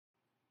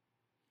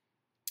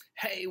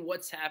Hey,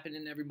 what's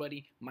happening,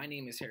 everybody? My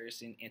name is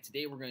Harrison, and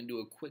today we're going to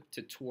do a quick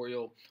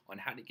tutorial on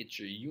how to get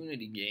your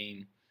Unity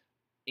game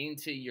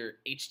into your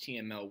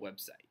HTML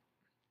website.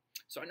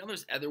 So I know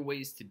there's other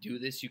ways to do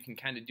this. You can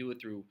kind of do it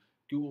through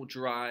Google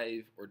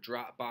Drive or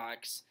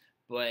Dropbox,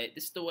 but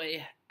this is the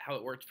way how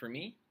it worked for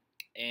me,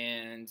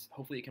 and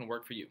hopefully it can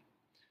work for you.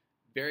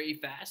 Very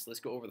fast,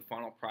 let's go over the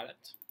final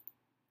product.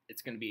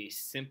 It's going to be a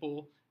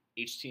simple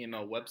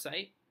HTML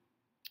website,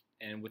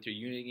 and with your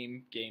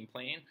Unity game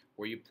playing,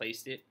 where you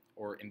placed it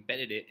or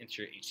embedded it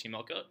into your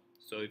HTML code.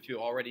 So if you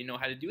already know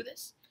how to do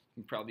this,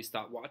 you can probably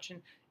stop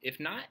watching. If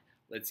not,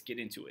 let's get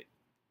into it.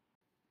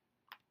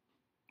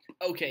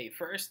 Okay,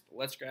 first,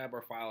 let's grab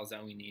our files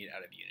that we need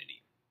out of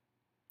Unity.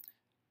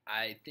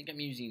 I think I'm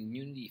using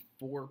Unity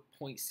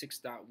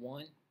 4.6.1.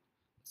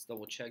 Let's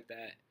double check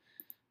that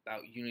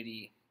about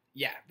Unity.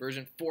 Yeah,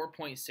 version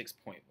 4.6.1.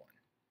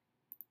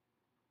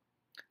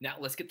 Now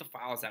let's get the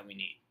files that we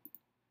need.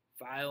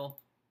 File,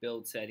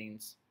 build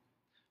settings,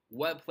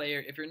 web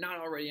player. If you're not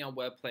already on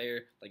web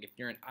player, like if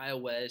you're an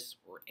iOS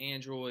or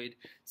Android,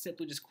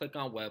 simply just click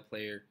on web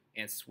player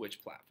and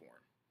switch platform.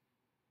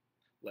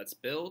 Let's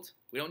build.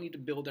 We don't need to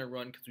build and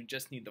run because we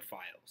just need the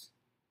files.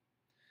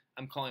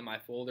 I'm calling my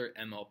folder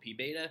MLP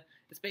beta.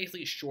 It's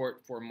basically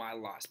short for My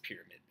Lost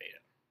Pyramid beta.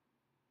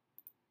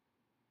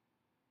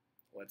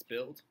 Let's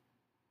build.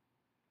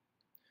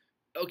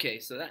 Okay,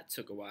 so that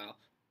took a while,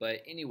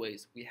 but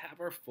anyways, we have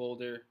our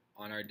folder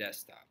on our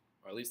desktop.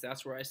 Or at least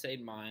that's where I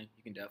saved mine.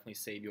 You can definitely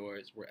save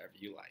yours wherever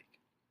you like.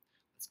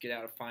 Let's get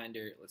out of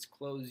Finder. Let's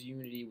close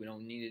Unity. We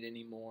don't need it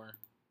anymore.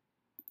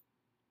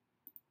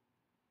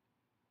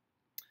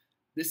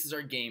 This is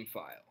our game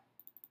file.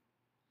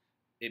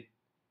 It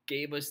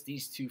gave us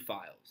these two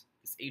files,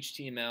 this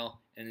HTML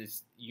and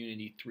this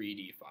Unity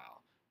 3D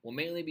file. We'll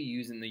mainly be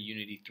using the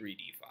Unity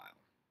 3D file.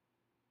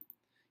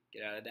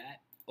 Get out of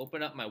that.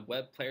 Open up my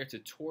web player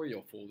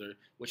tutorial folder,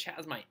 which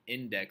has my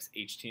index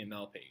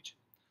HTML page.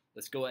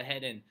 Let's go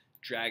ahead and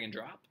drag and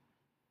drop.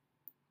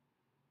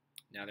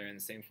 Now they're in the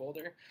same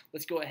folder.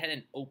 Let's go ahead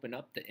and open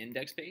up the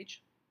index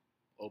page.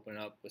 Open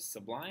up with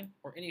Sublime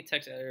or any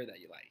text editor that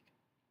you like.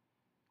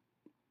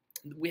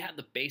 We have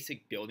the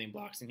basic building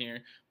blocks in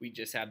here. We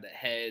just have the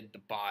head, the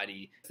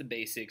body, the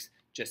basics,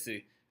 just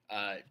to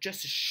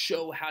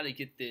show how to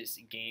get this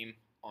game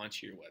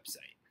onto your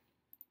website.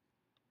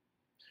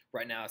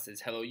 Right now it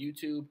says hello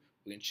YouTube.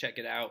 We can check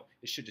it out.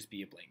 It should just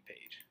be a blank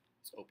page.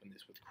 Let's open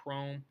this with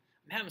Chrome.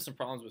 I'm having some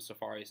problems with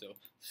Safari, so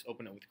let's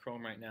open it with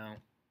Chrome right now.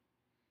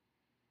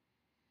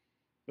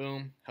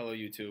 Boom. Hello,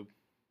 YouTube.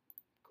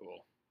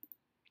 Cool.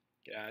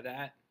 Get out of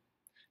that.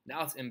 Now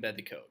let's embed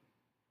the code.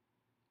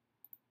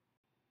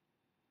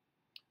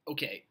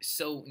 Okay,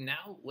 so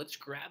now let's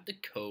grab the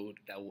code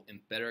that will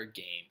embed our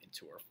game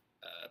into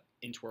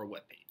our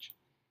web page.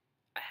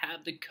 I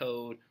have the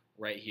code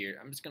right here.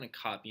 I'm just going to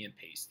copy and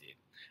paste it.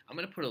 I'm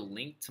going to put a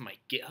link to my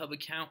GitHub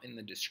account in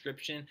the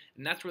description,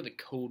 and that's where the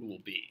code will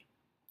be.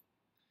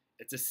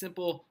 It's a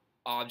simple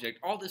object.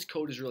 All this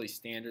code is really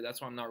standard.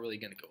 That's why I'm not really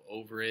going to go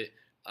over it.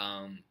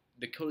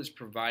 The code is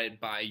provided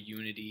by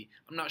Unity.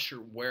 I'm not sure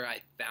where I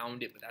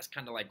found it, but that's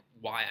kind of like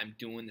why I'm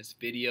doing this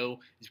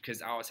video, is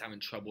because I was having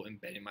trouble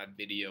embedding my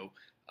video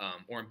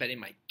or embedding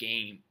my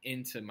game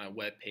into my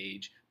web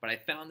page. But I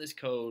found this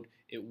code.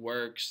 It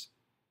works.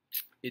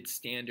 It's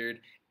standard,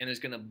 and there's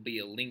going to be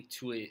a link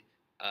to it,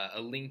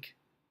 a link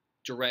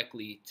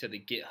directly to the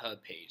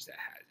GitHub page that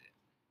has it.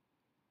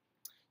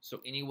 So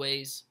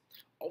anyways,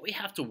 all we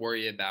have to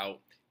worry about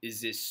is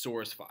this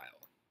source file.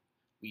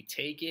 We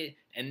take it,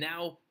 and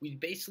now we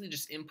basically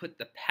just input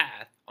the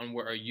path on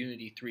where our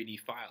Unity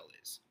 3D file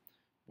is.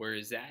 Where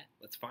is that?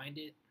 Let's find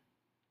it.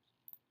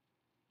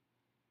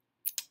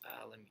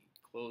 Let me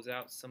close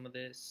out some of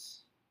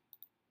this.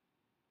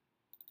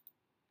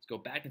 Let's go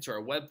back into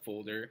our web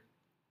folder.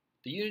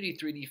 The Unity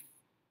 3D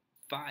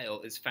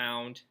file is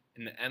found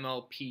in the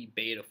MLP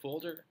beta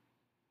folder,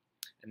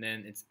 and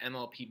then it's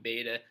MLP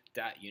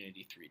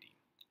beta.unity3d.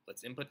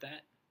 Let's input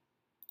that.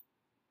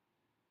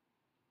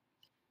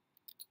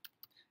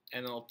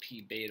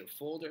 MLP beta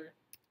folder,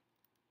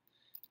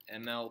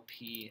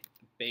 MLP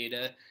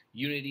beta,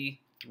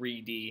 Unity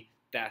 3D,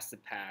 that's the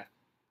path.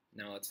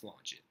 Now let's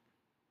launch it.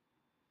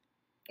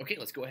 Okay,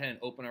 let's go ahead and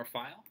open our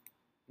file.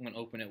 I'm going to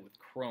open it with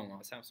Chrome. I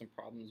was having some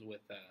problems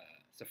with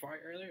Safari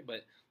earlier,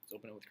 but let's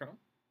open it with Chrome.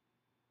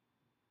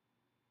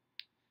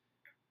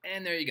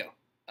 And there you go.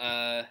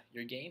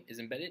 Your game is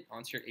embedded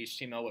onto your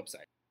HTML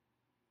website.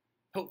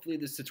 Hopefully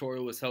this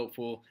tutorial was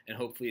helpful, and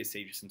hopefully it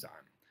saved you some time.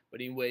 But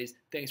anyways,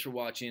 thanks for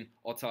watching.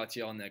 I'll talk to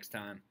y'all next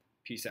time.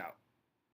 Peace out.